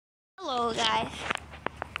Hello guys,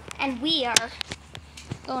 and we are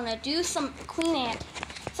going to do some queen ant.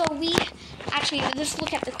 So we actually just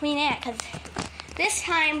look at the queen ant because this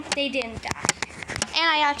time they didn't die, and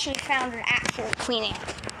I actually found an actual queen ant.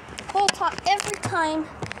 Whole time, every time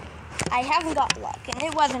I haven't got luck, and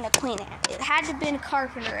it wasn't a queen ant. It had to have been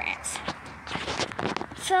carpenter ants.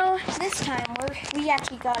 So this time we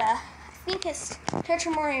actually got I think it's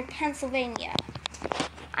Tetramorium, Pennsylvania.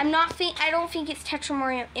 I don't think it's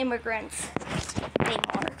Tetramorium immigrants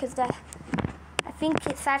anymore, because I think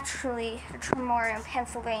it's actually Tetramorium,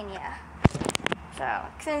 Pennsylvania. So,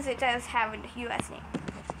 since it does have a U.S. name.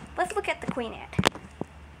 Let's look at the queen ant.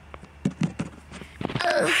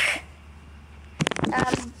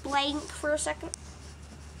 Blank for a second.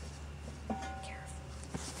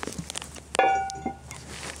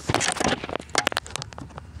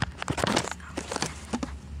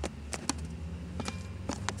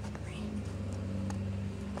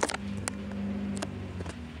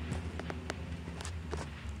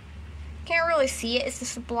 Can't really see it, it's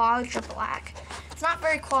just the blogs are black. It's not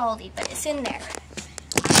very quality, but it's in there.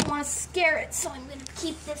 I don't want to scare it, so I'm going to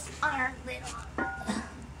keep this iron lid on.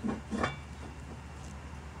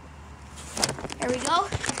 There we go.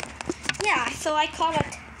 Yeah, so I caught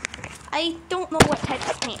it. I don't know what type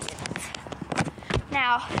of paint it is.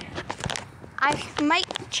 Now, I might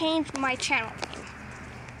change my channel name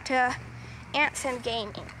to Ants and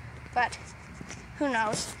Gaming, but who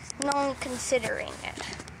knows? No one considering it.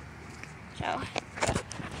 So,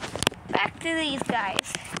 back to these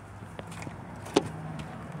guys.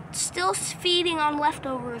 Still feeding on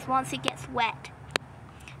leftovers once it gets wet.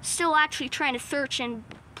 Still actually trying to search in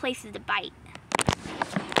places to bite.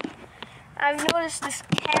 I've noticed this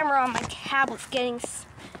camera on my tablet's getting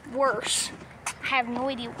worse. I have no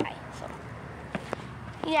idea why. So,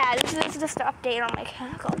 yeah, this is just an update on my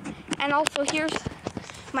channel. And also, here's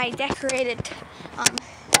my decorated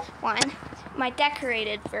one. My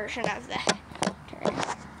decorated version of the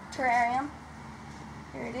terrarium.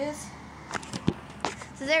 Here it is.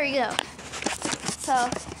 So there you go. So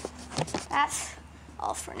that's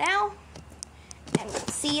all for now, and we'll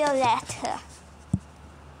see you later.